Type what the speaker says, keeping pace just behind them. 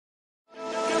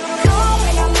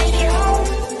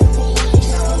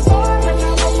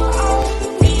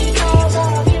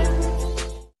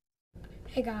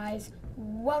guys,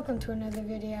 welcome to another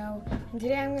video, and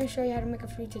today I'm going to show you how to make a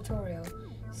free tutorial.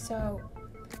 So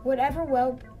whatever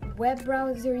web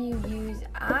browser you use,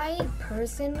 I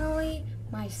personally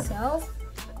myself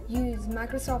use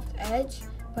Microsoft Edge,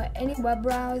 but any web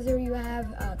browser you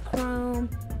have, Chrome,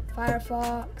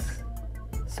 Firefox,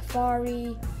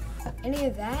 Safari, any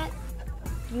of that,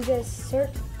 you just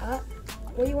search up.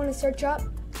 What you want to search up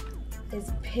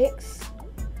is Pixlr.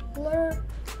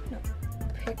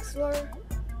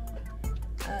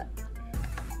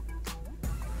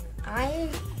 I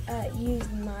use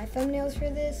my thumbnails for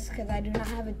this because I do not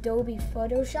have Adobe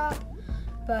Photoshop,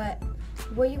 but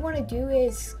what you want to do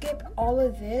is skip all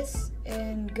of this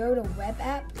and go to web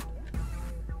app,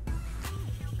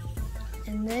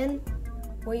 and then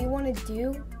what you want to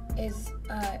do is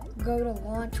go to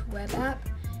launch web app.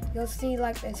 You'll see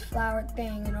like this flower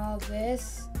thing and all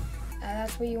this.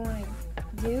 That's what you want to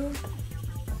do.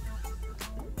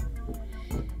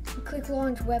 Click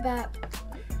launch web app.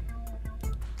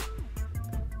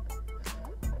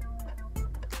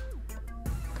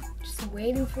 Just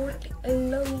waiting for it to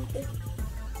load.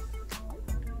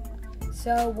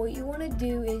 So what you want to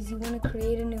do is you want to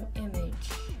create a new image.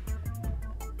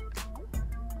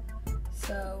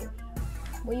 So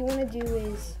what you want to do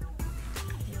is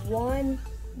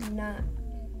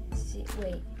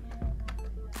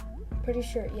pretty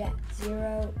sure, yeah,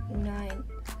 09.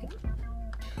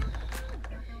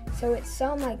 So it's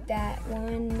something like that,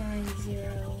 190.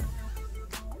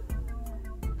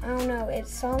 I don't know,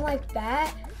 it's something like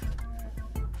that.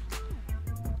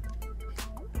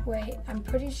 Wait, I'm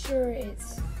pretty sure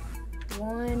it's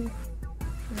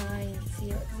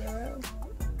 1900.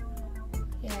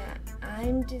 Yeah,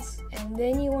 and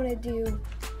then you want to do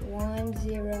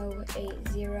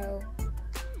 1080.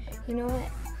 You know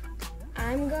what?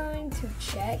 I'm going to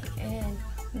check and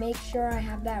make sure I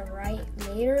have that right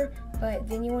later, but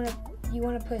then you want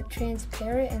to put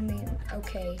transparent and then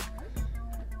okay.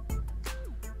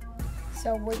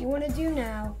 So what you want to do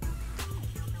now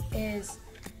is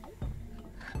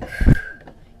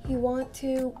if you want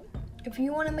to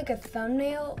make a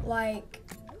thumbnail like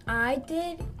I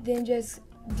did, then just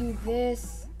do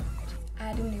this,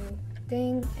 add a new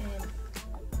thing, and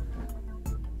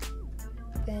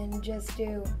then just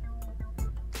do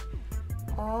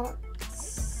alt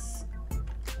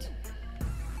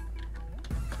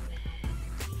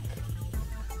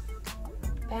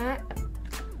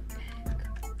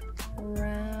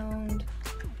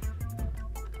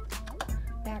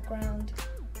background,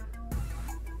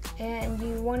 and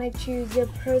you want to choose your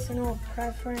personal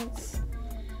preference.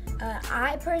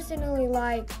 I personally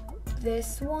like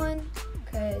this one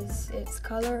because it's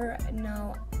color.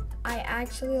 No, I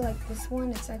actually like this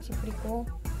one. It's actually pretty cool.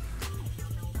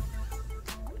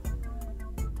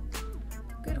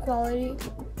 Good quality,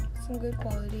 some good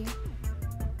quality.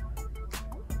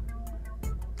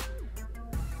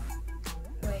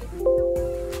 Wait,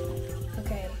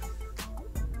 okay.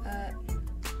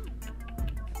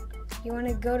 You want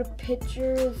to go to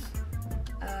pictures,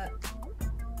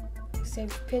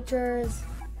 save pictures,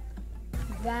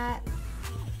 that,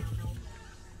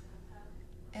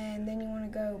 and then you want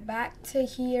to go back to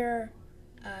here,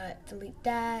 delete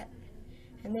that,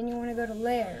 and then you want to go to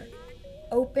layer,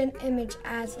 open image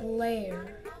as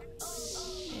layer,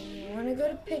 and you want to go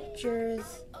to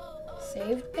pictures,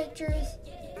 save pictures,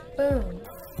 boom.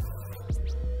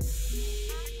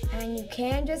 And you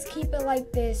can just keep it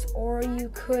like this, or you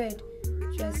could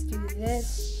just do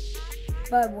this.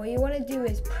 But what you want to do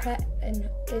is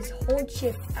hold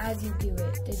shift as you do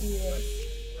it to do this.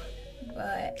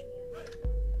 But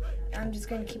I'm just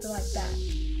gonna keep it like that.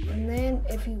 And then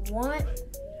if you want,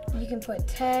 you can put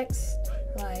text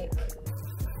like.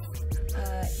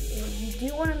 If you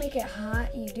do want to make it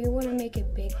hot, you do want to make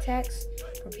it big text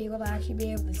for people to actually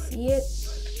be able to see it.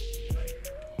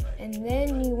 And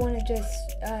then you want to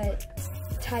just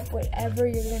type whatever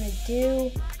you're going to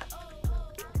do.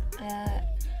 How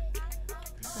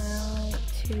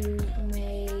to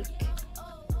make...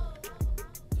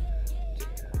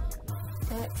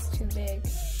 That's too big.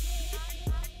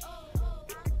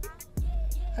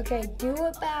 Okay, do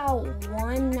about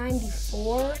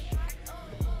 194.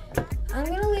 I'm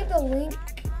going to leave the link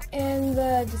in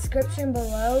the description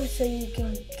below so you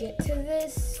can get to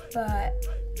this, but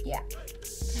yeah.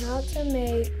 How to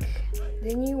make,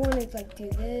 then you want to like do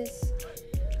this,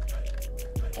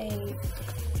 a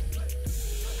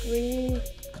free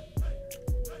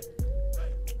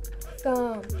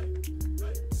thumbnail,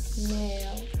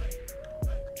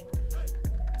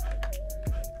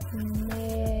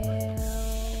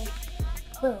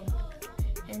 boom.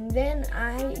 And then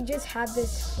I just have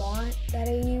this font that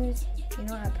I use. You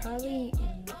know, I probably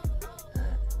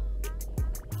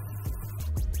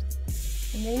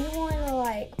And then you want to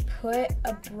like put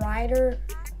a brighter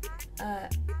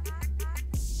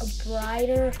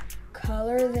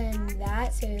color than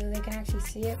that so they can actually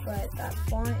see it, but that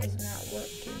font is not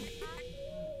working.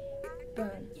 Boom.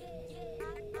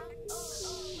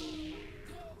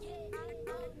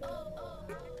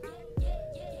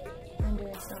 I'm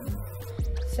doing something.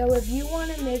 So if you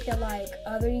want to make it like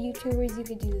other YouTubers, you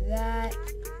could do that.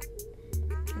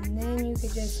 And then you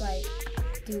could just like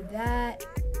do that.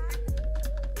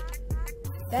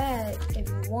 That if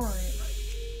you want.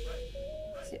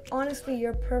 Honestly,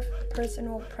 your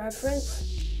personal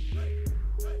preference,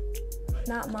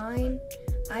 not mine.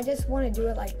 I just want to do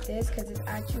it like this because it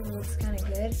actually looks kind of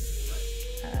good.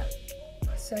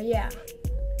 So yeah,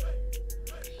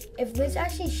 if this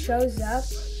actually shows up,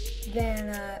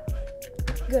 then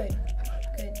good.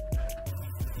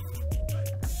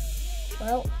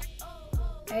 Well,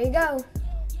 there you go.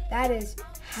 That is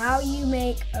how you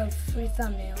make a free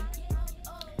thumbnail.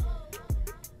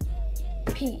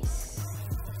 Peace.